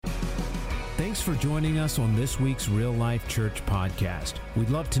Thanks for joining us on this week's Real Life Church podcast. We'd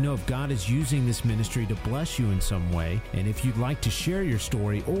love to know if God is using this ministry to bless you in some way, and if you'd like to share your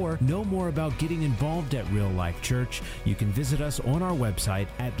story or know more about getting involved at Real Life Church, you can visit us on our website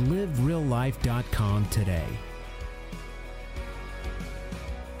at livereallife.com today.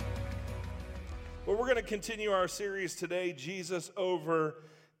 Well, we're going to continue our series today, Jesus Over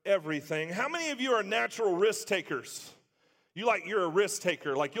Everything. How many of you are natural risk takers? You're a risk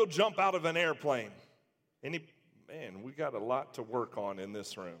taker, like you'll jump out of an airplane. Man, we got a lot to work on in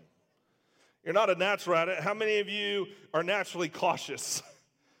this room. You're not a natural at it. How many of you are naturally cautious?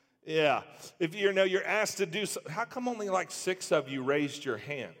 Yeah. If you're asked to do so, how come only like 6 of you raised your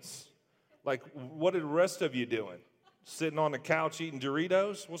hands? Like, what are the rest of you doing? Sitting on the couch eating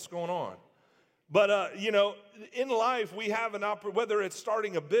Doritos? What's going on? But, in life, we have an opportunity, whether it's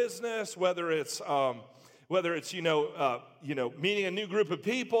starting a business, whether it's meeting a new group of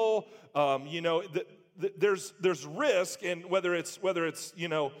people, there's risk, and whether it's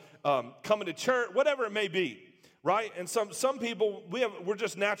coming to church, whatever it may be, right? And some people we're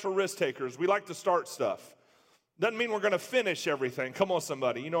just natural risk takers. We like to start stuff. Doesn't mean we're going to finish everything. Come on,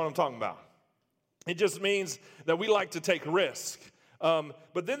 somebody, you know what I'm talking about. It just means that we like to take risk.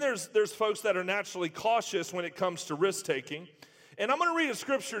 But then there's folks that are naturally cautious when it comes to risk taking. And I'm going to read a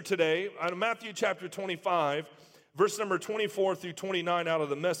scripture today out of Matthew chapter 25, verse number 24 through 29 out of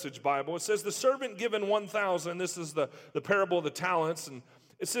the Message Bible. It says, the servant given 1,000, this is the parable of the talents, and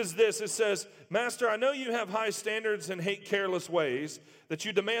it says this, it says, Master, I know you have high standards and hate careless ways, that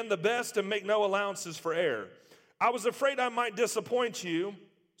you demand the best and make no allowances for error. I was afraid I might disappoint you,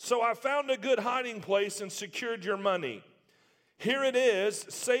 so I found a good hiding place and secured your money. Here it is,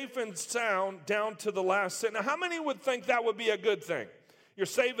 safe and sound down to the last cent. Now, how many would think that would be a good thing? You're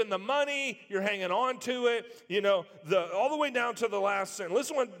saving the money, you're hanging on to it, all the way down to the last cent.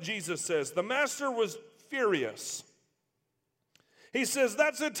 Listen to what Jesus says. The master was furious. He says,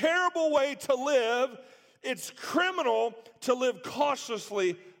 that's a terrible way to live. It's criminal to live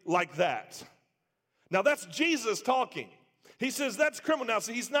cautiously like that. Now, that's Jesus talking. He says that's criminal. Now,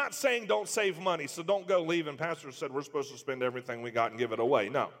 so he's not saying don't save money, so don't go leave. And Pastor said we're supposed to spend everything we got and give it away.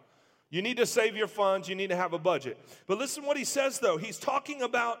 No. You need to save your funds. You need to have a budget. But listen what he says, though. He's talking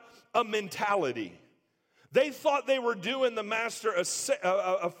about a mentality. They thought they were doing the master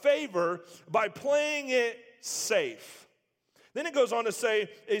a favor by playing it safe. Then it goes on to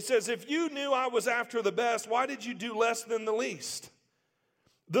say, he says, if you knew I was after the best, why did you do less than the least?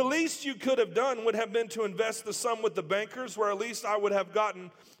 The least you could have done would have been to invest the sum with the bankers, where at least I would have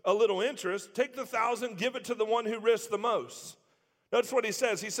gotten a little interest. Take the 1,000, give it to the one who risked the most. That's what he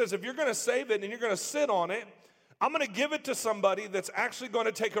says. He says, if you're going to save it and you're going to sit on it, I'm going to give it to somebody that's actually going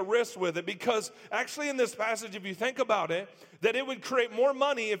to take a risk with it. Because actually in this passage, if you think about it, that it would create more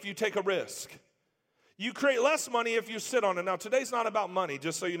money if you take a risk. You create less money if you sit on it. Now, today's not about money,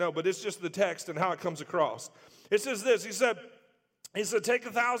 just so you know, but it's just the text and how it comes across. It says this, he said, take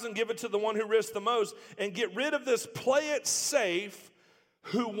 1,000, give it to the one who risked the most, and get rid of this play it safe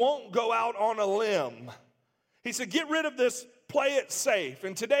who won't go out on a limb. He said, get rid of this play it safe.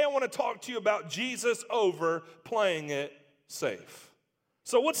 And today I want to talk to you about Jesus over playing it safe.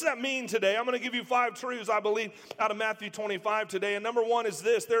 So what's that mean today? I'm going to give you 5 truths, I believe, out of Matthew 25 today. And number 1 is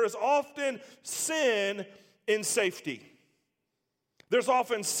this: there is often sin in safety. There's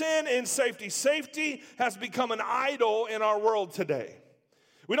often sin in safety. Safety has become an idol in our world today.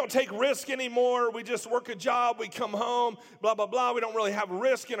 We don't take risk anymore. We just work a job. We come home, blah, blah, blah. We don't really have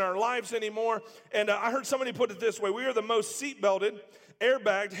risk in our lives anymore. And I heard somebody put it this way. We are the most seatbelted,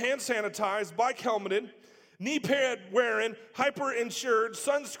 airbagged, hand sanitized, bike helmeted, knee pad wearing, hyper insured,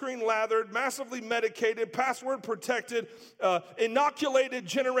 sunscreen lathered, massively medicated, password protected, inoculated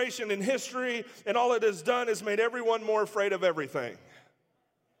generation in history. And all it has done is made everyone more afraid of everything.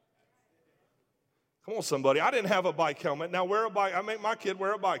 Come on, somebody. I didn't have a bike helmet. Now, I make my kid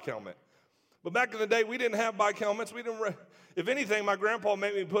wear a bike helmet. But back in the day, we didn't have bike helmets. If anything, my grandpa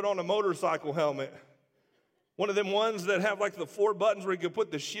made me put on a motorcycle helmet. One of them ones that have like the 4 buttons where you could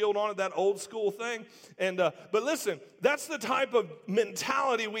put the shield on it, that old school thing. But listen, that's the type of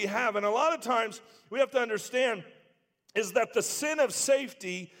mentality we have. And a lot of times, we have to understand is that the sin of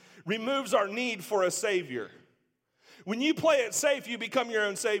safety removes our need for a savior. When you play it safe, you become your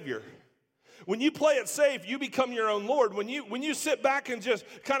own savior. When you play it safe, you become your own Lord. When you sit back and just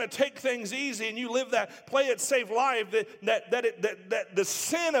kind of take things easy and you live that play it safe life, that the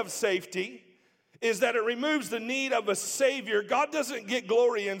sin of safety is that it removes the need of a Savior. God doesn't get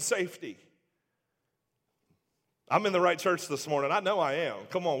glory in safety. I'm in the right church this morning. I know I am.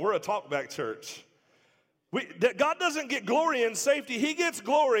 Come on, we're a talkback church. God doesn't get glory in safety. He gets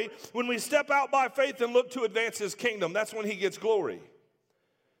glory when we step out by faith and look to advance his kingdom. That's when he gets glory.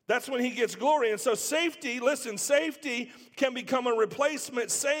 That's when he gets glory. And so safety can become a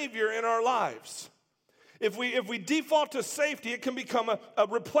replacement savior in our lives. If we default to safety, it can become a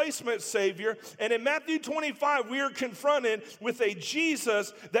replacement savior. And in Matthew 25, we are confronted with a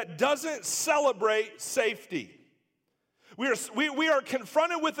Jesus that doesn't celebrate safety. We are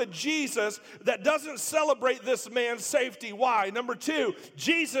confronted with a Jesus that doesn't celebrate this man's safety. Why? Number two,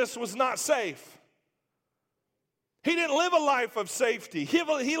 Jesus was not safe. He didn't live a life of safety.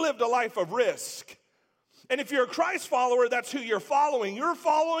 He lived a life of risk. And if you're a Christ follower, that's who you're following. You're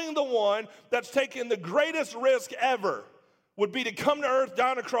following the one that's taken the greatest risk ever, would be to come to earth,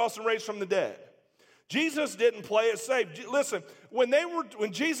 die on a cross, and raise from the dead. Jesus didn't play it safe. Listen, when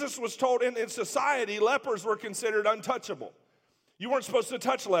Jesus was told in society, lepers were considered untouchable. You weren't supposed to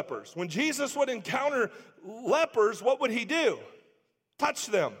touch lepers. When Jesus would encounter lepers, what would he do? Touch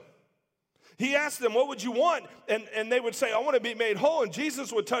them. He asked them, what would you want? And they would say, I want to be made whole. And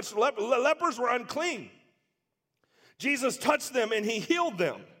Jesus would touch the lepers. Lepers were unclean. Jesus touched them and he healed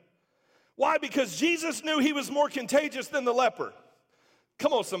them. Why? Because Jesus knew he was more contagious than the leper.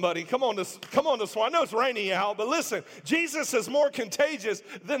 Come on, somebody. Come on this one. I know it's rainy out, but listen, Jesus is more contagious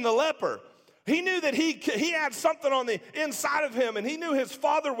than the leper. He knew that he had something on the inside of him, and he knew his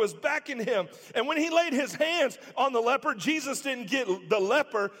Father was backing him. And when he laid his hands on the leper, Jesus didn't get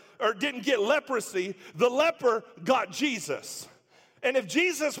leprosy. The leper got Jesus. And if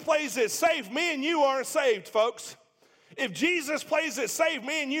Jesus plays it safe, me and you aren't saved, folks. If Jesus plays it safe,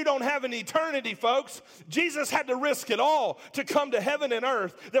 me and you don't have an eternity, folks. Jesus had to risk it all to come to heaven and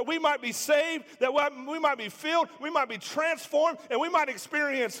earth, that we might be saved, that we might be filled, we might be transformed, and we might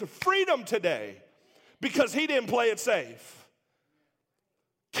experience freedom today because he didn't play it safe.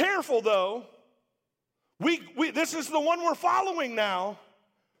 Careful, though. This is the one we're following now.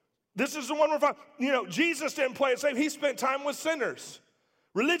 This is the one we're following. Jesus didn't play it safe. He spent time with sinners.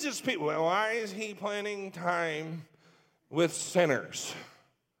 Religious people. Well, why is he planning time with sinners?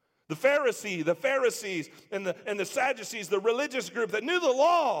 The Pharisees and the Sadducees, the religious group that knew the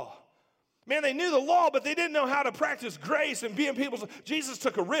law. Man, they knew the law, but they didn't know how to practice grace and be in people's. Jesus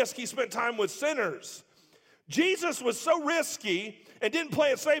took a risk. He spent time with sinners. Jesus was so risky and didn't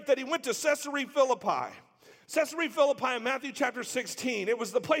play it safe that he went to Caesarea Philippi. Caesarea Philippi in Matthew chapter 16, it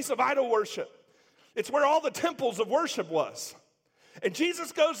was the place of idol worship. It's where all the temples of worship was. And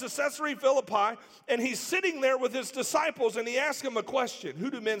Jesus goes to Caesarea Philippi, and he's sitting there with his disciples, and he asks them a question.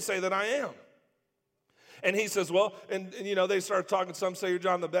 Who do men say that I am? And he says, well, and they start talking. Some say you're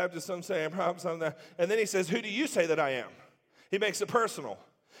John the Baptist, some say I'm prophet, some that. And then he says, who do you say that I am? He makes it personal.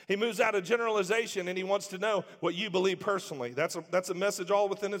 He moves out of generalization, and he wants to know what you believe personally. That's a message all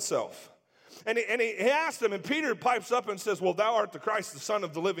within itself. And he asked them, and Peter pipes up and says, well, thou art the Christ, the Son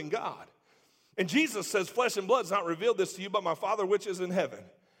of the living God. And Jesus says, flesh and blood has not revealed this to you, but my Father which is in heaven.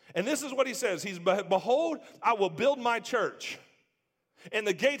 And this is what he says. Behold, I will build my church, and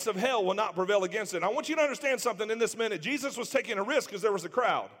the gates of hell will not prevail against it. I want you to understand something in this minute. Jesus was taking a risk because there was a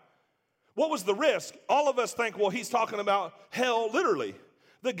crowd. What was the risk? All of us think, well, he's talking about hell literally.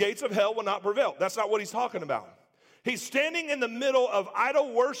 The gates of hell will not prevail. That's not what he's talking about. He's standing in the middle of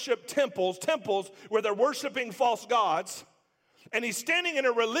idol worship temples where they're worshiping false gods. And he's standing in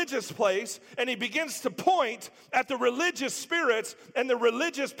a religious place, and he begins to point at the religious spirits and the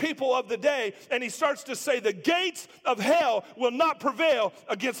religious people of the day, and he starts to say, the gates of hell will not prevail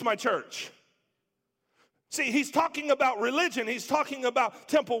against my church. See, he's talking about religion. He's talking about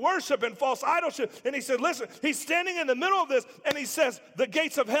temple worship and false idolship. And he said, listen, he's standing in the middle of this, and he says, the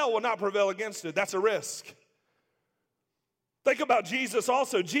gates of hell will not prevail against it. That's a risk. Think about Jesus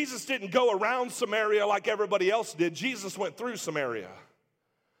also. Jesus didn't go around Samaria like everybody else did. Jesus went through Samaria.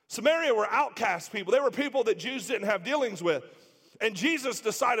 Samaria were outcast people. They were people that Jews didn't have dealings with. And Jesus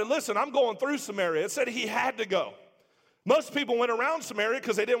decided, listen, I'm going through Samaria. It said he had to go. Most people went around Samaria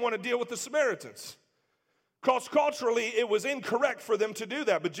because they didn't want to deal with the Samaritans. Culturally, it was incorrect for them to do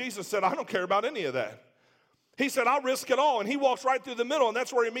that. But Jesus said, I don't care about any of that. He said, I'll risk it all. And he walks right through the middle, and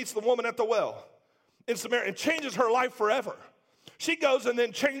that's where he meets the woman at the well in Samaria and changes her life forever. She goes and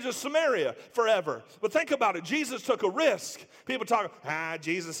then changes Samaria forever. But think about it. Jesus took a risk. People talk,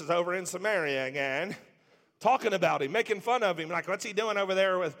 Jesus is over in Samaria again. Talking about him, making fun of him. Like, what's he doing over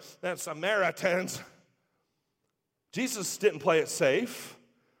there with the Samaritans? Jesus didn't play it safe.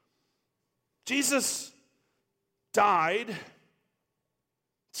 Jesus died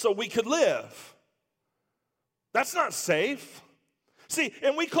so we could live. That's not safe. See,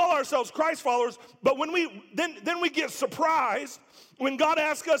 and we call ourselves Christ followers, but when then we get surprised when God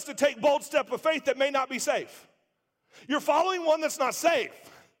asks us to take bold step of faith that may not be safe. You're following one that's not safe.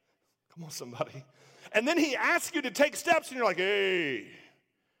 Come on, somebody. And then he asks you to take steps, and you're like, hey,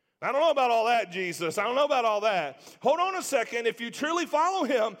 I don't know about all that, Jesus. I don't know about all that. Hold on a second. If you truly follow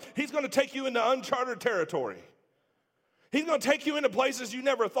him, he's going to take you into uncharted territory. He's going to take you into places you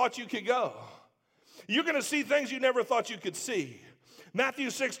never thought you could go. You're going to see things you never thought you could see. Matthew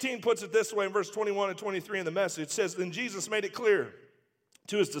 16 puts it this way in verse 21 and 23 in the Message. It says, then Jesus made it clear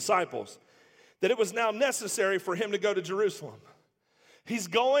to his disciples that it was now necessary for him to go to Jerusalem. He's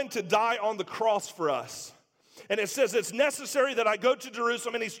going to die on the cross for us. And it says it's necessary that I go to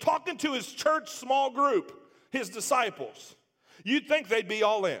Jerusalem. And he's talking to his church small group, his disciples. You'd think they'd be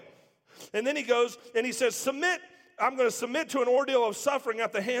all in. And then he goes and he says, I'm going to submit to an ordeal of suffering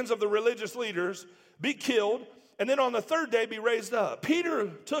at the hands of the religious leaders, be killed, and then on the third day be raised up. Peter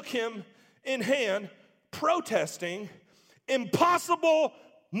took him in hand, protesting, impossible,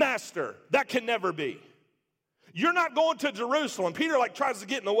 master. That can never be. You're not going to Jerusalem. Peter tries to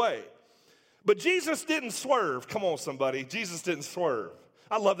get in the way. But Jesus didn't swerve. Come on, somebody. Jesus didn't swerve.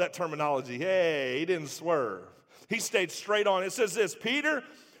 I love that terminology. Hey, he didn't swerve. He stayed straight on. It says this, Peter,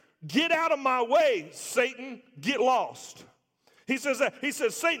 get out of my way, Satan, get lost. He says,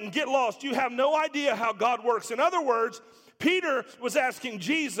 Satan, get lost. You have no idea how God works. In other words, Peter was asking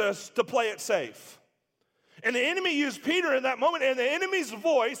Jesus to play it safe. And the enemy used Peter in that moment, and the enemy's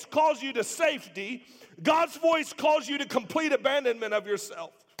voice calls you to safety. God's voice calls you to complete abandonment of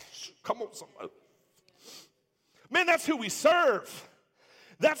yourself. Come on, somebody. Man, that's who we serve.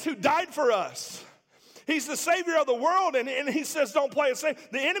 That's who died for us. He's the Savior of the world, and he says don't play it safe.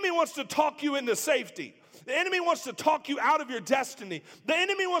 The enemy wants to talk you into safety. The enemy wants to talk you out of your destiny. The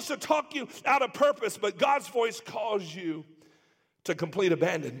enemy wants to talk you out of purpose, but God's voice calls you to complete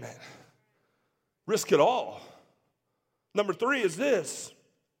abandonment. Risk it all. Number 3 is this.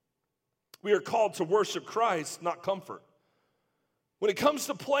 We are called to worship Christ, not comfort. When it comes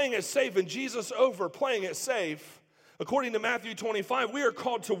to playing it safe and Jesus over playing it safe, according to Matthew 25, we are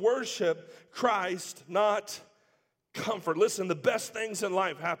called to worship Christ, not comfort. Listen, the best things in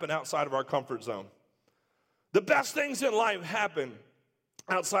life happen outside of our comfort zone. The best things in life happen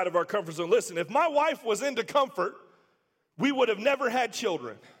outside of our comfort zone. Listen, if my wife was into comfort, we would have never had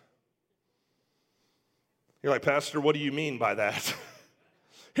children. You're like, Pastor, what do you mean by that?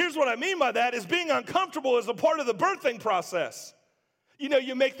 Here's what I mean by that is being uncomfortable is a part of the birthing process. You know,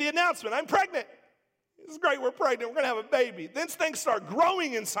 you make the announcement, I'm pregnant. It's great, we're pregnant, we're going to have a baby. Then things start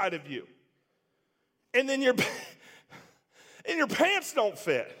growing inside of you. And then your pants don't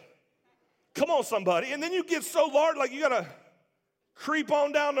fit. Come on, somebody. And then you get so large, you got to creep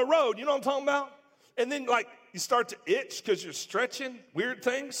on down the road. You know what I'm talking about? And then, you start to itch because you're stretching. Weird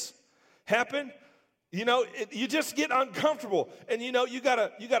things happen. You know, you just get uncomfortable. And, you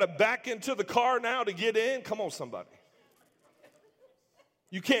gotta back into the car now to get in. Come on, somebody.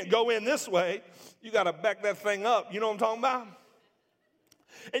 You can't go in this way. You got to back that thing up. You know what I'm talking about?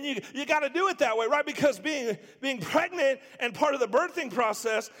 And you got to do it that way, right? Because being pregnant and part of the birthing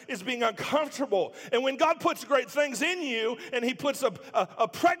process is being uncomfortable. And when God puts great things in you and he puts a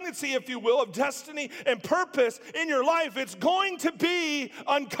pregnancy, if you will, of destiny and purpose in your life, it's going to be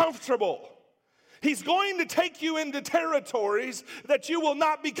uncomfortable. He's going to take you into territories that you will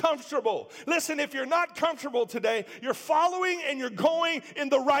not be comfortable. Listen, if you're not comfortable today, you're following and you're going in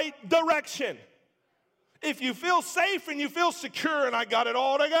the right direction. If you feel safe and you feel secure and I got it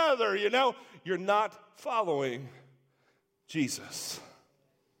all together, you're not following Jesus.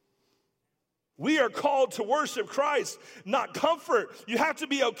 We are called to worship Christ, not comfort. You have to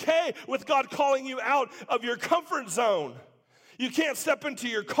be okay with God calling you out of your comfort zone. You can't step into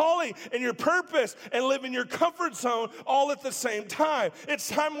your calling and your purpose and live in your comfort zone all at the same time. It's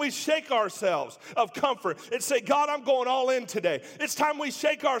time we shake ourselves of comfort and say, God, I'm going all in today. It's time we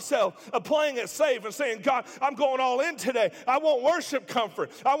shake ourselves of playing it safe and saying, God, I'm going all in today. I won't worship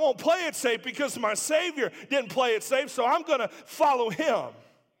comfort. I won't play it safe because my Savior didn't play it safe, so I'm going to follow him.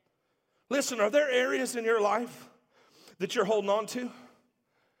 Listen, are there areas in your life that you're holding on to?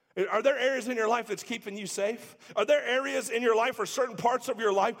 Are there areas in your life that's keeping you safe? Are there areas in your life or certain parts of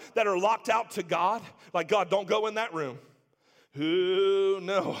your life that are locked out to God? Like, God, don't go in that room. Ooh,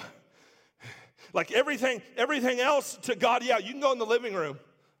 no. Like everything else to God, yeah, you can go in the living room,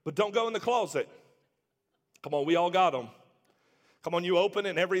 but don't go in the closet. Come on, we all got them. Come on, you open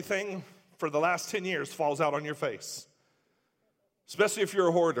and everything for the last 10 years falls out on your face. Especially if you're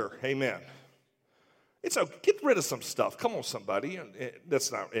a hoarder, amen. It's okay, get rid of some stuff. Come on, somebody.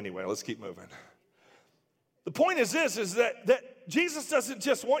 That's not, anyway, let's keep moving. The point is this, is that Jesus doesn't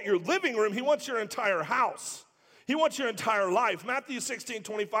just want your living room, he wants your entire house. He wants your entire life. Matthew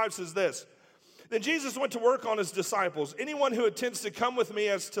 16:25 says this, then Jesus went to work on his disciples. Anyone who intends to come with me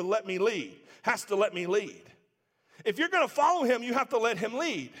has to let me lead. If you're going to follow him, you have to let him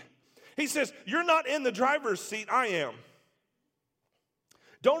lead. He says, you're not in the driver's seat, I am.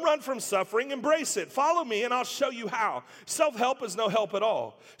 Don't run from suffering, embrace it. Follow me and I'll show you how. Self-help is no help at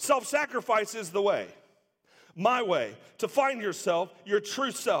all. Self-sacrifice is the way, my way, to find yourself, your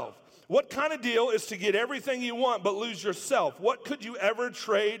true self. What kind of deal is to get everything you want but lose yourself? What could you ever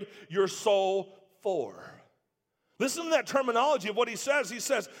trade your soul for? Listen to that terminology of what he says. He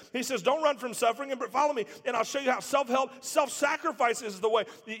says, don't run from suffering and follow me, and I'll show you how. Self-help, self-sacrifice is the way.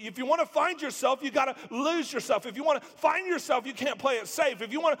 If you want to find yourself, you got to lose yourself. If you want to find yourself, you can't play it safe.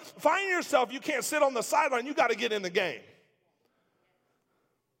 If you want to find yourself, you can't sit on the sideline. You got to get in the game.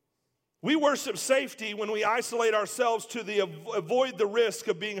 We worship safety when we isolate ourselves to avoid the risk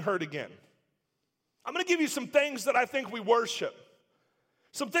of being hurt again. I'm going to give you some things that I think we worship.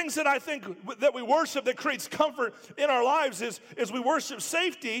 Some things that I think that we worship that creates comfort in our lives is we worship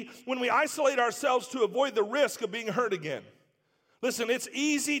safety when we isolate ourselves to avoid the risk of being hurt again. Listen, it's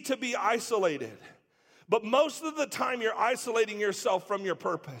easy to be isolated, but most of the time you're isolating yourself from your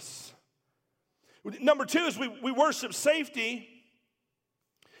purpose. Number two is we worship safety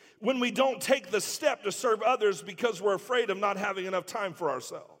when we don't take the step to serve others because we're afraid of not having enough time for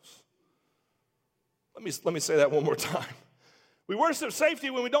ourselves. Let me say that one more time. We worship safety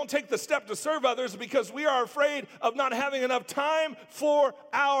when we don't take the step to serve others because we are afraid of not having enough time for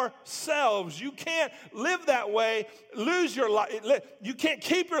ourselves. You can't live that way, lose your life. You can't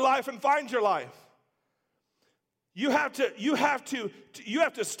keep your life and find your life. You have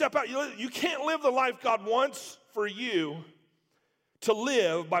to step out. You can't live the life God wants for you to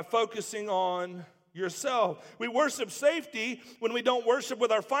live by focusing on yourself. We worship safety when we don't worship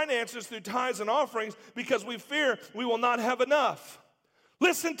with our finances through tithes and offerings because we fear we will not have enough.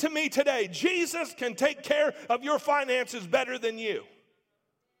 Listen to me today. Jesus can take care of your finances better than you.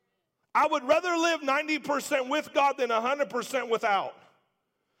 I would rather live 90% with God than 100% without.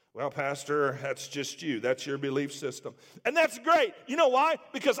 Well, Pastor, that's just you. That's your belief system. And that's great. You know why?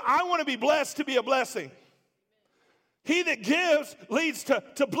 Because I want to be blessed to be a blessing. He that gives leads to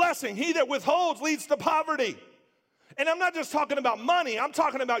blessing. He that withholds leads to poverty. And I'm not just talking about money. I'm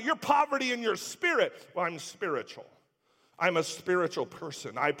talking about your poverty in your spirit. Well, I'm spiritual. I'm a spiritual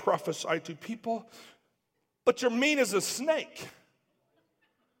person. I prophesy to people. But you're mean as a snake.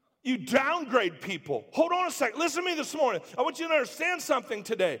 You downgrade people. Hold on a second. Listen to me this morning. I want you to understand something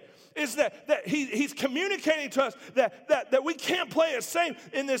today. Is that he's communicating to us that we can't play it safe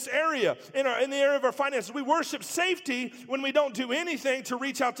in this area, in the area of our finances. We worship safety when we don't do anything to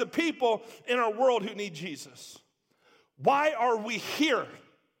reach out to people in our world who need Jesus. Why are we here?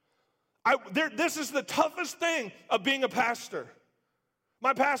 This is the toughest thing of being a pastor.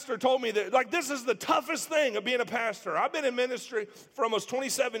 My pastor told me that, this is the toughest thing of being a pastor. I've been in ministry for almost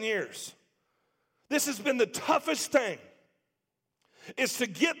 27 years. This has been the toughest thing. Is to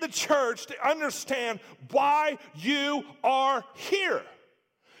get the church to understand why you are here.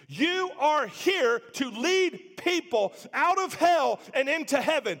 You are here to lead people out of hell and into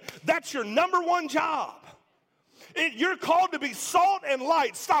heaven. That's your number one job. You're called to be salt and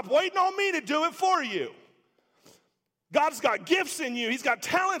light. Stop waiting on me to do it for you. God's got gifts in you. He's got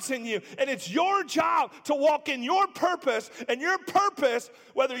talents in you. And it's your job to walk in your purpose. And your purpose,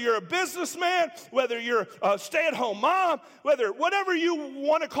 whether you're a businessman, whether you're a stay-at-home mom, whatever you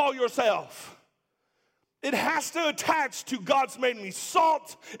want to call yourself, it has to attach to God's made me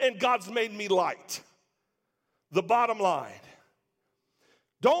salt and God's made me light. The bottom line.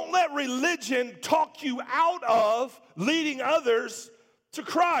 Don't let religion talk you out of leading others to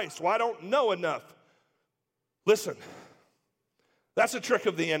Christ. Well, I don't know enough. Listen. That's a trick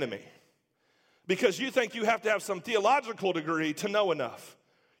of the enemy because you think you have to have some theological degree to know enough.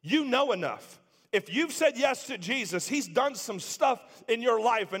 You know enough. If you've said yes to Jesus, he's done some stuff in your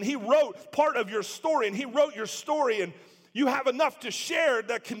life and he wrote part of your story and he wrote your story and you have enough to share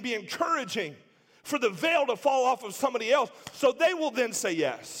that can be encouraging for the veil to fall off of somebody else so they will then say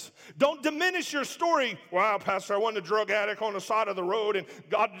yes. Don't diminish your story. Wow, Pastor, I was a drug addict on the side of the road and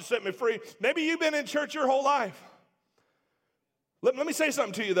God just set me free. Maybe you've been in church your whole life. Let me say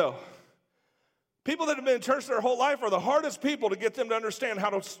something to you, though. People that have been in church their whole life are the hardest people to get them to understand how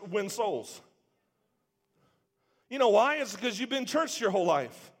to win souls. You know why? It's because you've been church your whole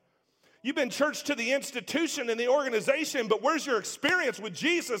life. You've been church to the institution and the organization, but where's your experience with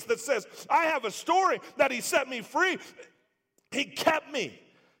Jesus that says, I have a story that he set me free. He kept me.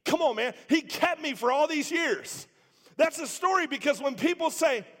 Come on, man. He kept me for all these years. That's a story, because when people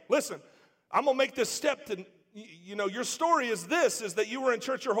say, listen, I'm going to make this step to, your story is this, is that you were in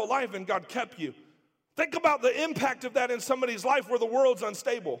church your whole life and God kept you. Think about the impact of that in somebody's life where the world's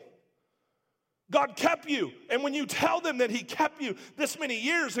unstable. God kept you. And when you tell them that he kept you this many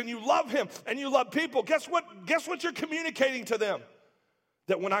years and you love him and you love people, guess what you're communicating to them?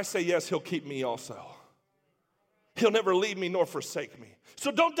 That when I say yes, he'll keep me also. He'll never leave me nor forsake me.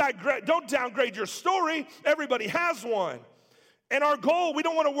 So don't downgrade your story. Everybody has one. And our goal, we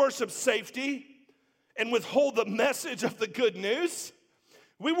don't want to worship safety and withhold the message of the good news.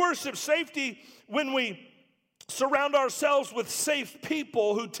 We worship safety when we surround ourselves with safe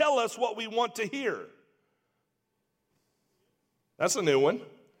people who tell us what we want to hear. That's a new one.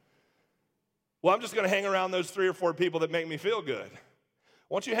 Well, I'm just going to hang around those 3 or 4 people that make me feel good.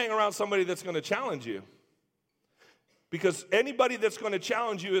 Why don't you hang around somebody that's going to challenge you? Because anybody that's going to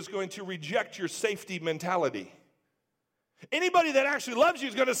challenge you is going to reject your safety mentality. Anybody that actually loves you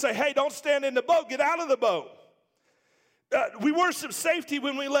is going to say, hey, don't stand in the boat, get out of the boat. We worship safety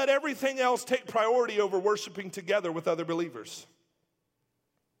when we let everything else take priority over worshiping together with other believers.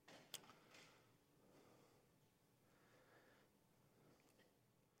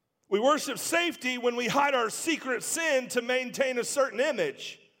 We worship safety when we hide our secret sin to maintain a certain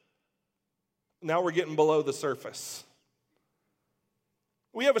image. Now we're getting below the surface.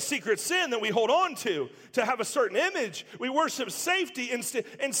 We have a secret sin that we hold on to have a certain image. We worship safety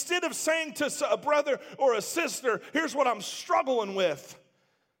instead of saying to a brother or a sister, here's what I'm struggling with.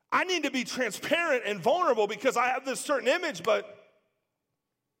 I need to be transparent and vulnerable because I have this certain image, but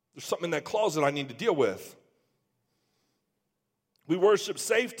there's something in that closet I need to deal with. We worship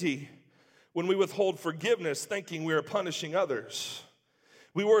safety when we withhold forgiveness, thinking we are punishing others.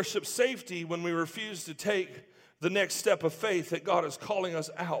 We worship safety when we refuse to take the next step of faith that God is calling us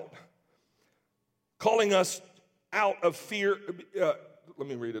out. Calling us out of fear. Let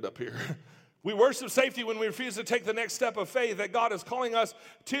me read it up here. We worship safety when we refuse to take the next step of faith that God is calling us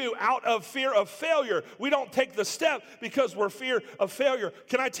to out of fear of failure. We don't take the step because we're fear of failure.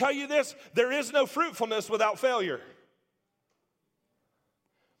 Can I tell you this? There is no fruitfulness without failure.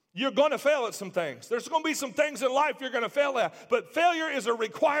 You're going to fail at some things. There's going to be some things in life you're going to fail at. But failure is a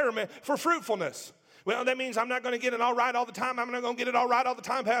requirement for fruitfulness. Well, that means I'm not going to get it all right all the time. I'm not going to get it all right all the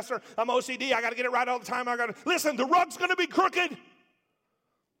time, Pastor. I'm OCD. I got to get it right all the time. Listen, the rug's going to be crooked.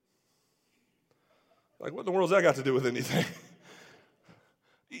 Like, what in the world has that got to do with anything?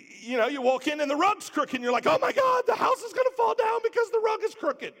 You walk in and the rug's crooked and you're like, oh my God, the house is going to fall down because the rug is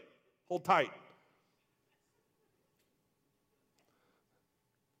crooked. Hold tight.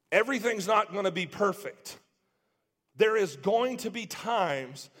 Everything's not going to be perfect. There is going to be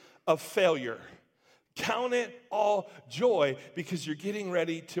times of failure. Count it all joy because you're getting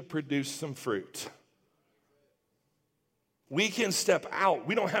ready to produce some fruit. We can step out.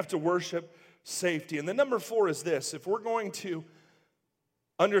 We don't have to worship safety. And the number 4 is this. If we're going to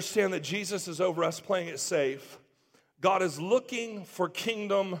understand that Jesus is over us playing it safe, God is looking for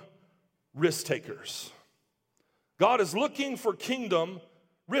kingdom risk takers. God is looking for kingdom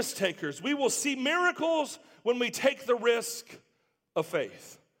risk takers. We will see miracles when we take the risk of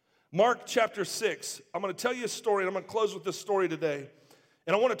faith. Mark chapter 6, I'm going to tell you a story, and I'm going to close with this story today.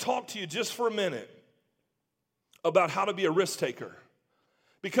 And I want to talk to you just for a minute about how to be a risk taker.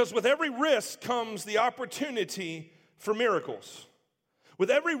 Because with every risk comes the opportunity for miracles. With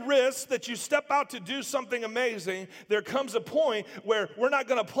every risk that you step out to do something amazing, there comes a point where we're not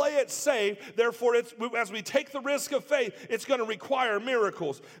going to play it safe. Therefore, as we take the risk of faith, it's going to require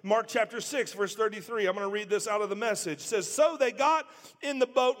miracles. Mark chapter 6, verse 33. I'm going to read this out of the Message. It says, so they got in the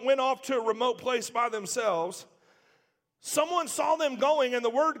boat, went off to a remote place by themselves. Someone saw them going, and the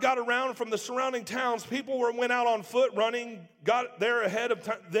word got around from the surrounding towns. People went out on foot, running, got there ahead of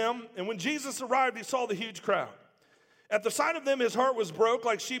them. And when Jesus arrived, he saw the huge crowd. At the sight of them, his heart was broke,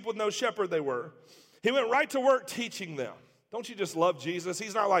 like sheep with no shepherd they were. He went right to work teaching them. Don't you just love Jesus?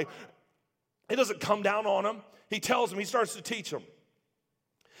 He's not like, he doesn't come down on them. He tells them, he starts to teach them.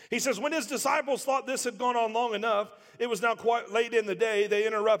 He says, when his disciples thought this had gone on long enough, it was now quite late in the day, they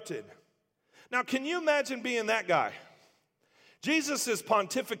interrupted. Now, can you imagine being that guy? Jesus is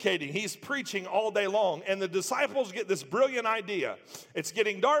pontificating. He's preaching all day long. And the disciples get this brilliant idea. It's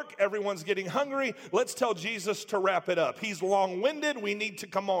getting dark. Everyone's getting hungry. Let's tell Jesus to wrap it up. He's long-winded. We need to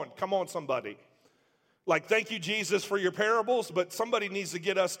come on. Come on, somebody. Like, thank you, Jesus, for your parables, but somebody needs to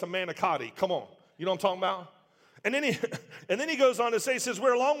get us to manicotti. Come on. You know what I'm talking about? And then he goes on to say, he says,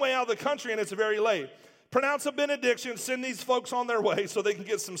 we're a long way out of the country and it's very late. Pronounce a benediction. Send these folks on their way so they can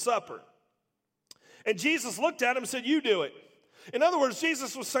get some supper. And Jesus looked at him and said, you do it. In other words,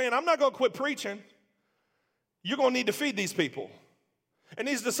 Jesus was saying, I'm not going to quit preaching. You're going to need to feed these people. And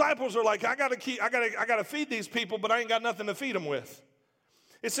these disciples are like, I got to feed these people, but I ain't got nothing to feed them with.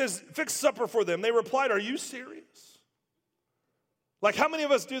 It says, fix supper for them. They replied, are you serious? Like, how many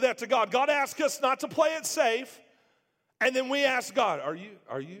of us do that to God? God asks us not to play it safe, and then we ask God, are you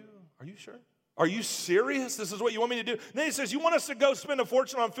sure? Are you serious? This is what you want me to do? And then he says, you want us to go spend a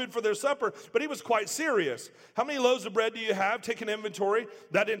fortune on food for their supper? But he was quite serious. How many loaves of bread do you have? Take an inventory.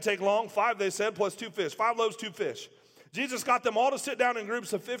 That didn't take long. 5, they said, plus 2 fish. 5 loaves, 2 fish. Jesus got them all to sit down in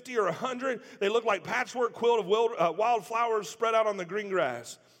groups of 50 or 100. They looked like patchwork quilt of wildflowers spread out on the green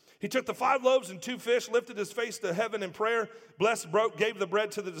grass. He took the 5 loaves and 2 fish, lifted his face to heaven in prayer, blessed, broke, gave the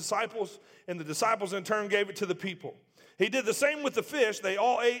bread to the disciples, and the disciples in turn gave it to the people. He did the same with the fish. They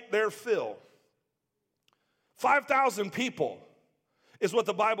all ate their fill. 5,000 people is what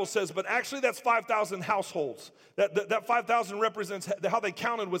the Bible says, but actually that's 5,000 households. That 5,000 represents how they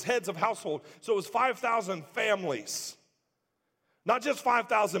counted was heads of household. So it was 5,000 families, not just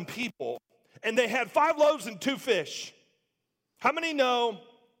 5,000 people. And they had 5 loaves and 2 fish. How many know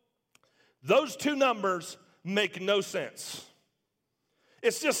those 2 numbers make no sense?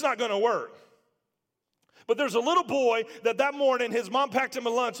 It's just not going to work. But there's a little boy that morning, his mom packed him a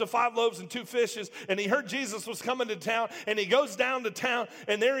lunch of 5 loaves and 2 fishes, and he heard Jesus was coming to town, and he goes down to town,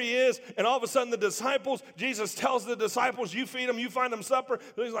 and there he is, and all of a sudden Jesus tells the disciples, you feed them, you find them supper.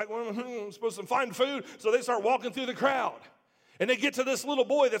 So he's like, well, I'm supposed to find food. So they start walking through the crowd, and they get to this little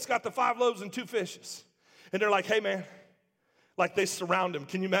boy that's got the 5 loaves and 2 fishes. And they're like, hey, man, like they surround him.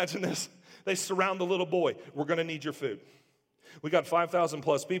 Can you imagine this? They surround the little boy. We're going to need your food. We got 5,000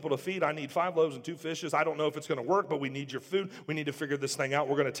 plus people to feed. I need 5 loaves and 2 fishes. I don't know if it's going to work, but we need your food. We need to figure this thing out.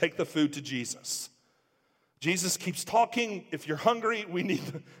 We're going to take the food to Jesus. Jesus keeps talking. If you're hungry,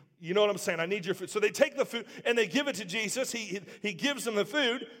 you know what I'm saying? I need your food. So they take the food and they give it to Jesus. He gives them the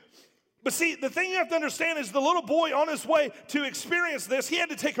food. But see, the thing you have to understand is the little boy on his way to experience this, he had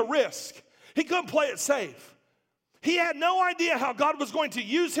to take a risk. He couldn't play it safe. He had no idea how God was going to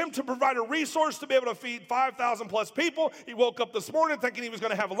use him to provide a resource to be able to feed 5,000 plus people. He woke up this morning thinking he was going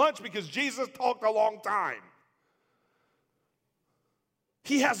to have a lunch because Jesus talked a long time.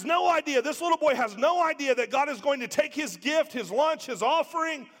 He has no idea, this little boy has no idea that God is going to take his gift, his lunch, his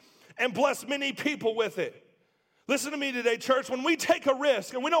offering, and bless many people with it. Listen to me today, church. When we take a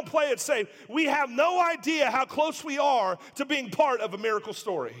risk and we don't play it safe, we have no idea how close we are to being part of a miracle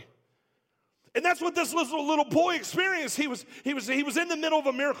story. And that's what this little boy experienced. He was in the middle of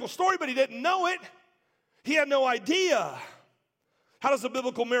a miracle story, but he didn't know it. He had no idea. How does a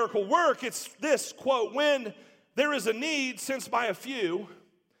biblical miracle work? It's this, quote, when there is a need sensed by a few,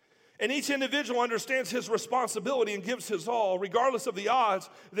 and each individual understands his responsibility and gives his all, regardless of the odds,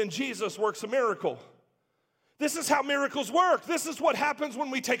 then Jesus works a miracle. This is how miracles work. This is what happens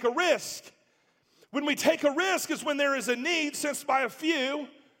when we take a risk. When we take a risk is when there is a need sensed by a few,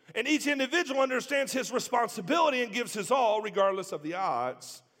 and each individual understands his responsibility and gives his all, regardless of the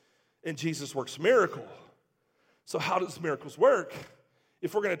odds. And Jesus works a miracle. So how does miracles work?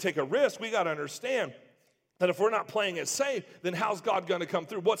 If we're going to take a risk, we got to understand that if we're not playing it safe, then how's God going to come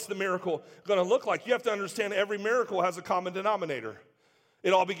through? What's the miracle going to look like? You have to understand every miracle has a common denominator.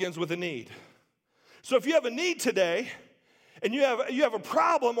 It all begins with a need. So if you have a need today, and you have a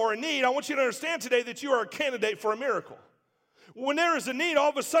problem or a need, I want you to understand today that you are a candidate for a miracle. When there is a need, all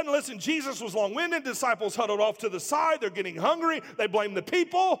of a sudden, listen, Jesus was long-winded. Disciples huddled off to the side. They're getting hungry. They blame the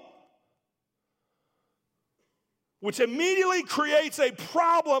people, which immediately creates a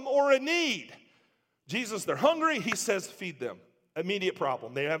problem or a need. Jesus, they're hungry. He says, feed them. Immediate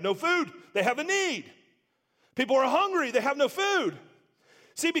problem. They have no food. They have a need. People are hungry. They have no food.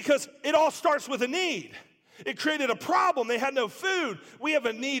 See, because it all starts with a need. It created a problem. They had no food. We have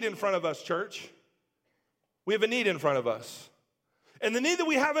a need in front of us, church. We have a need in front of us. And the need that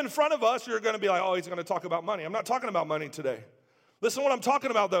we have in front of us, you're going to be like, oh, he's going to talk about money. I'm not talking about money today. Listen to what I'm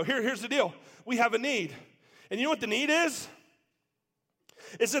talking about, though. Here's the deal. We have a need. And you know what the need is?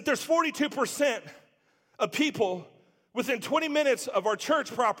 Is that there's 42% of people within 20 minutes of our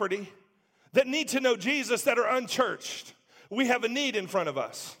church property that need to know Jesus that are unchurched. We have a need in front of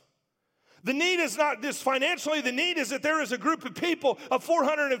us. The need is not this financially. The need is that there is a group of people, of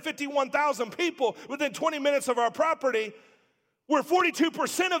 451,000 people within 20 minutes of our property, where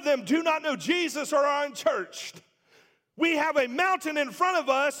 42% of them do not know Jesus or are unchurched. We have a mountain in front of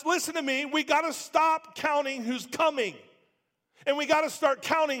us. Listen to me. We got to stop counting who's coming. And we got to start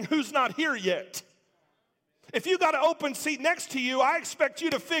counting who's not here yet. If you got an open seat next to you, I expect you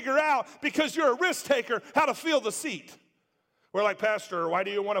to figure out, because you're a risk taker, how to fill the seat. We're like, Pastor, why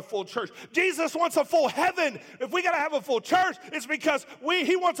do you want a full church? Jesus wants a full heaven. If we got to have a full church, it's because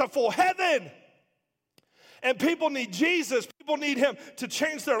he wants a full heaven. And people need Jesus. People need him to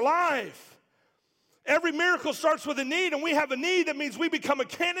change their life. Every miracle starts with a need, and we have a need. That means we become a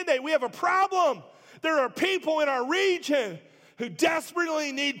candidate. We have a problem. There are people in our region who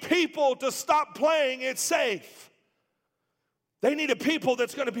desperately need people to stop playing it safe. They need a people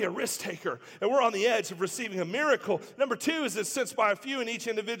that's going to be a risk taker, and we're on the edge of receiving a miracle. Number two is it's sensed by a few, and each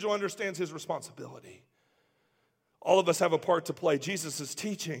individual understands his responsibility. All of us have a part to play. Jesus is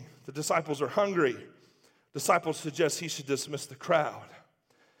teaching. The disciples are hungry. Disciples suggest he should dismiss the crowd.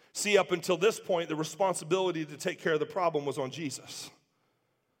 See, up until this point, the responsibility to take care of the problem was on Jesus.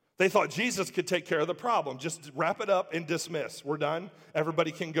 They thought Jesus could take care of the problem. Just wrap it up and dismiss. We're done.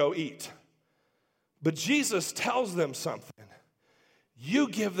 Everybody can go eat. But Jesus tells them something. You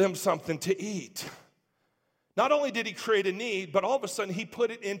give them something to eat. Not only did he create a need, but all of a sudden he put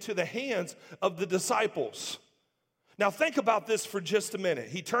it into the hands of the disciples. Now think about this for just a minute.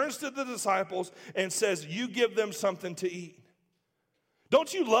 He turns to the disciples and says, you give them something to eat.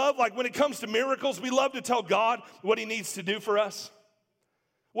 Don't you love, like when it comes to miracles, we love to tell God what he needs to do for us?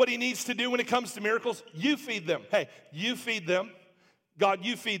 What he needs to do when it comes to miracles? You feed them. Hey, you feed them. God,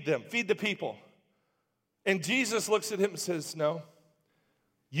 you feed them. Feed the people. And Jesus looks at him and says, no.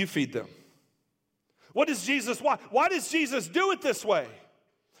 You feed them. Why does Jesus do it this way?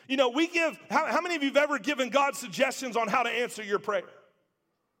 You know, we give, how many of you have ever given God suggestions on how to answer your prayer?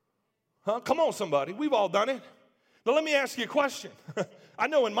 Huh? Come on, somebody. We've all done it. Now, let me ask you a question. I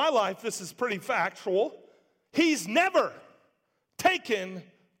know in my life this is pretty factual. He's never taken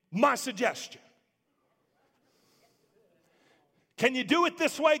my suggestion. Can you do it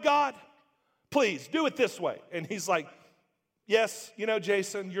this way, God? Please, do it this way. And he's like, yes, you know,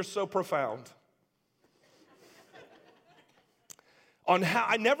 Jason, you're so profound. On how,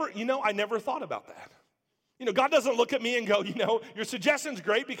 I never thought about that. You know, God doesn't look at me and go, you know, your suggestion's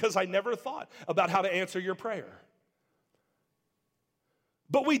great because I never thought about how to answer your prayer.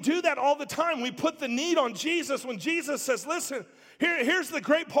 But we do that all the time. We put the need on Jesus when Jesus says, listen, here's the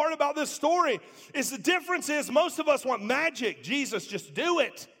great part about this story is the difference is most of us want magic. Jesus, just do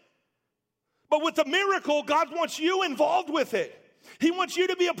it. But with the miracle, God wants you involved with it. He wants you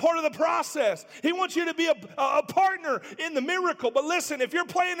to be a part of the process. He wants you to be a partner in the miracle. But listen, if you're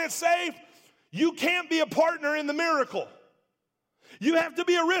playing it safe, you can't be a partner in the miracle. You have to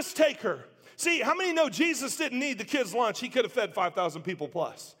be a risk taker. See, how many know Jesus didn't need the kids' lunch? He could have fed 5,000 people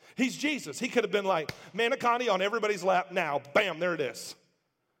plus. He's Jesus. He could have been like, manicotti on everybody's lap now. Bam, there it is.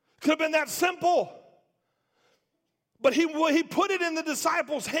 Could have been that simple. But he put it in the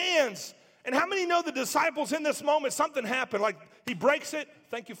disciples' hands. And how many know the disciples in this moment, something happened, like he breaks it,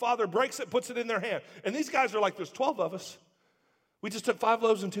 thank you, Father, breaks it, puts it in their hand. And these guys are like, there's 12 of us. We just took 5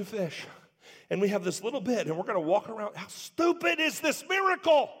 loaves and 2 fish. And we have this little bit, and we're going to walk around. How stupid is this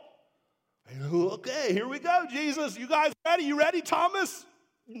miracle? Okay, here we go, Jesus. You guys ready? You ready, Thomas?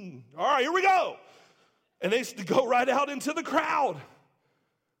 All right, here we go. And they go right out into the crowd.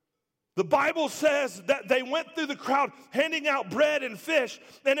 The Bible says that they went through the crowd handing out bread and fish,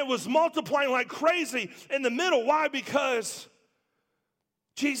 and it was multiplying like crazy in the middle. Why? Because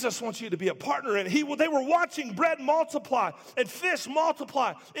Jesus wants you to be a partner in it. They were watching bread multiply and fish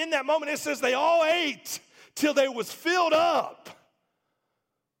multiply. In that moment, it says they all ate till they was filled up.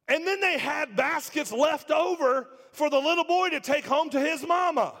 And then they had baskets left over for the little boy to take home to his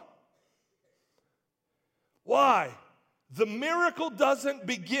mama. Why? The miracle doesn't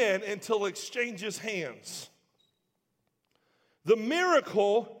begin until it exchanges hands. The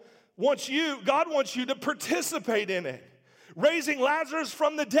miracle God wants you to participate in it. Raising Lazarus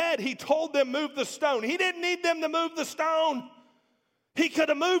from the dead, he told them move the stone. He didn't need them to move the stone. He could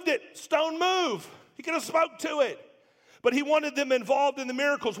have moved it. Stone move. He could have spoke to it. But he wanted them involved in the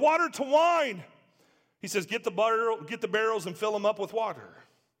miracles. Water to wine. He says, get the barrels and fill them up with water.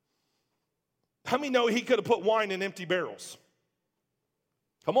 How many know he could have put wine in empty barrels?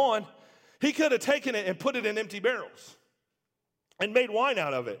 Come on. He could have taken it and put it in empty barrels and made wine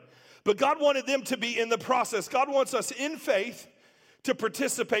out of it. But God wanted them to be in the process. God wants us in faith to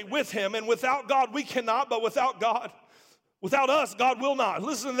participate with him. And without God, we cannot, but without us, God will not.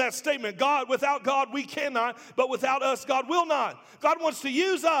 Listen to that statement. Without God, we cannot, but without us, God will not. God wants to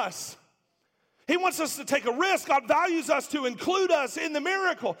use us. He wants us to take a risk. God values us to include us in the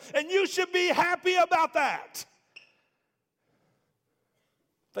miracle. And you should be happy about that.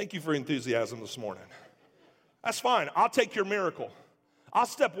 Thank you for enthusiasm this morning. That's fine. I'll take your miracle. I'll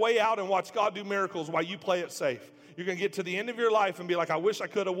step way out and watch God do miracles while you play it safe. You're going to get to the end of your life and be like, I wish I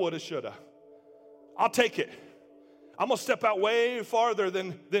coulda, woulda, shoulda. I'll take it. I'm going to step out way farther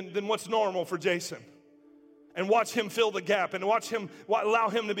than what's normal for Jason and watch him fill the gap and watch him, allow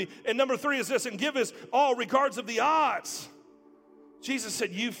him to be. And number 3 is this, and give his all regards of the odds. Jesus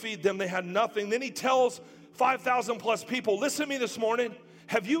said, you feed them. They had nothing. Then he tells 5,000 plus people, listen to me this morning.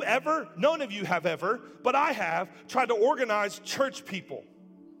 Have you ever, none of you have ever, but I have, tried to organize church people?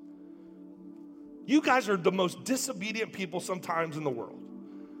 You guys are the most disobedient people sometimes in the world.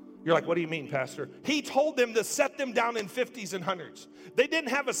 You're like, what do you mean, Pastor? He told them to set them down in 50s and 100s. They didn't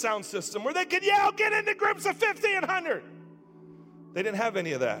have a sound system where they could yell, get into groups of 50 and 100. They didn't have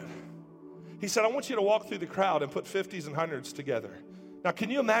any of that. He said, I want you to walk through the crowd and put 50s and 100s together. Now, can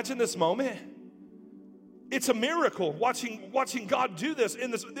you imagine this moment? It's a miracle watching God do this.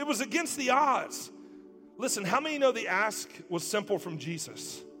 It was against the odds. Listen, how many know the ask was simple from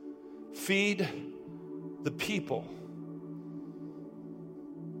Jesus? Feed the people.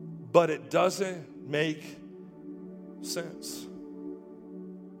 But it doesn't make sense.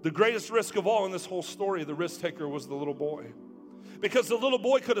 The greatest risk of all in this whole story, the risk taker was the little boy. Because the little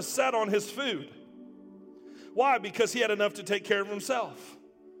boy could have sat on his food. Why? Because he had enough to take care of himself.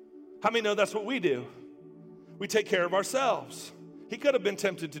 How many know that's what we do? We take care of ourselves. He could have been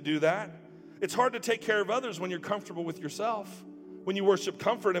tempted to do that. It's hard to take care of others when you're comfortable with yourself, when you worship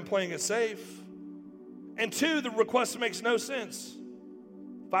comfort and playing it safe. And 2, the request makes no sense.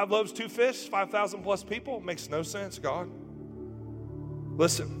 5 loaves, 2 fish, 5,000 plus people, makes no sense, God.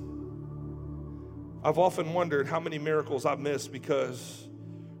 Listen, I've often wondered how many miracles I've missed because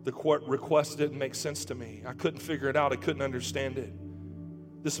the request didn't make sense to me. I couldn't figure it out. I couldn't understand it.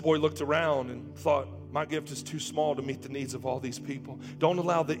 This boy looked around and thought, my gift is too small to meet the needs of all these people. Don't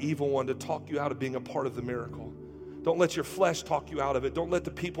allow the evil one to talk you out of being a part of the miracle. Don't let your flesh talk you out of it. Don't let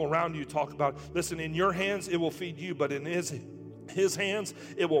the people around you talk about it. Listen, in your hands, it will feed you, but in his hands,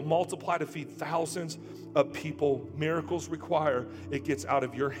 it will multiply to feed thousands of people. Miracles require it gets out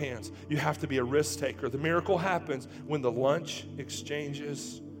of your hands. You have to be a risk taker. The miracle happens when the lunch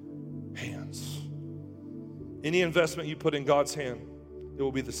exchanges hands. Any investment you put in God's hand, it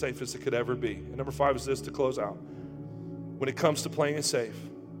will be the safest it could ever be. And number 5 is this to close out. When it comes to playing it safe,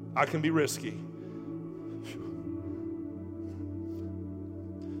 I can be risky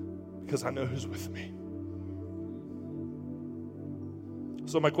because I know who's with me.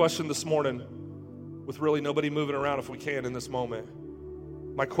 So my question this morning, with really nobody moving around if we can in this moment,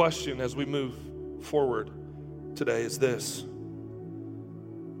 my question as we move forward today is this.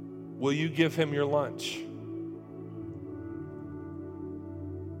 Will you give him your lunch?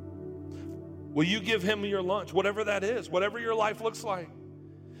 Will you give him your lunch, whatever that is, whatever your life looks like?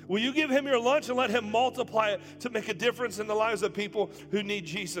 Will you give him your lunch and let him multiply it to make a difference in the lives of people who need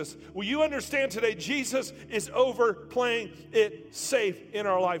Jesus? Will you understand today, Jesus is over playing it safe in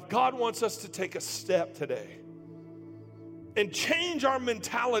our life. God wants us to take a step today and change our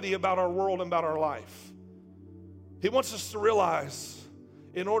mentality about our world and about our life. He wants us to realize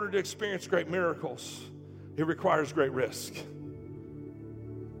in order to experience great miracles, it requires great risk.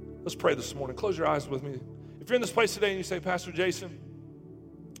 Let's pray this morning. Close your eyes with me. If you're in this place today and you say, Pastor Jason,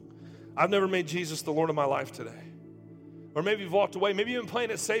 I've never made Jesus the Lord of my life today. Or maybe you've walked away. Maybe you've been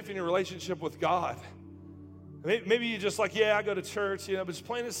playing it safe in your relationship with God. Maybe you're just like, yeah, I go to church, but just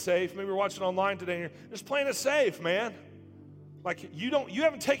playing it safe. Maybe you're watching online today and you're just playing it safe, man. Like you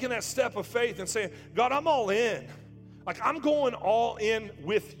haven't taken that step of faith and saying, God, I'm all in. Like I'm going all in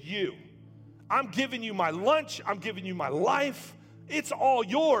with you. I'm giving you my lunch. I'm giving you my life. It's all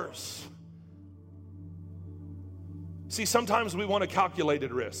yours. See, sometimes we want a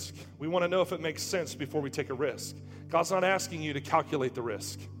calculated risk. We want to know if it makes sense before we take a risk. God's not asking you to calculate the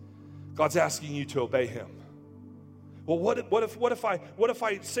risk. God's asking you to obey him. Well, what if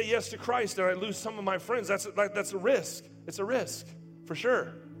I say yes to Christ and I lose some of my friends? That's a risk. It's a risk, for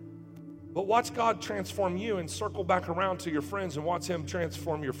sure. But watch God transform you and circle back around to your friends and watch him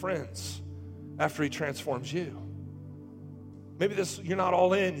transform your friends after he transforms you. Maybe you're not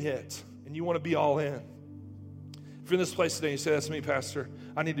all in yet, and you want to be all in. If you're in this place today and you say, that's me, Pastor,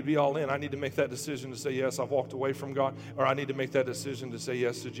 I need to be all in. I need to make that decision to say, yes, I've walked away from God, or I need to make that decision to say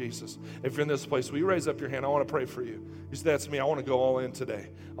yes to Jesus. If you're in this place, will you raise up your hand? I want to pray for you. You say, that's me. I want to go all in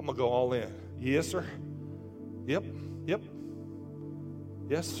today. I'm going to go all in. Yes, sir? Yep.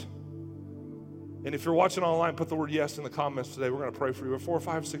 Yes. And if you're watching online, put the word yes in the comments today. We're going to pray for you. There are 4,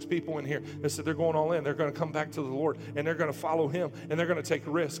 5, 6 people in here that said they're going all in. They're going to come back to the Lord, and they're going to follow him, and they're going to take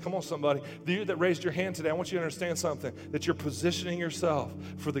risks. Come on, somebody. You that raised your hand today, I want you to understand something, that you're positioning yourself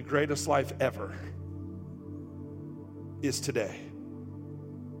for the greatest life ever is today.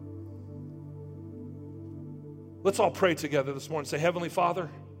 Let's all pray together this morning. Say, Heavenly Father,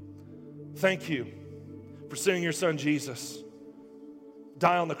 thank you for sending your son Jesus,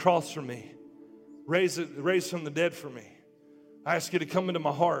 die on the cross for me, raise from the dead for me. I ask you to come into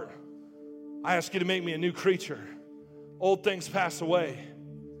my heart. I ask you to make me a new creature. Old things pass away,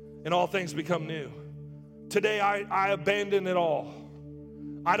 and all things become new. Today, I abandon it all.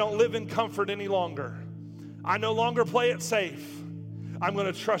 I don't live in comfort any longer. I no longer play it safe. I'm going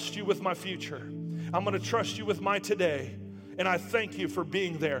to trust you with my future. I'm going to trust you with my today. And I thank you for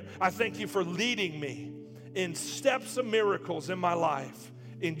being there. I thank you for leading me in steps of miracles in my life.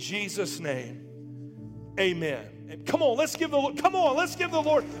 In Jesus' name, amen. And come on, let's give the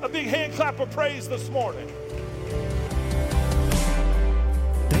Lord a big hand clap of praise this morning.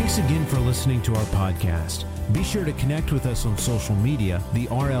 Thanks again for listening to our podcast. Be sure to connect with us on social media, the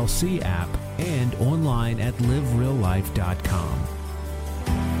RLC app, and online at livereallife.com.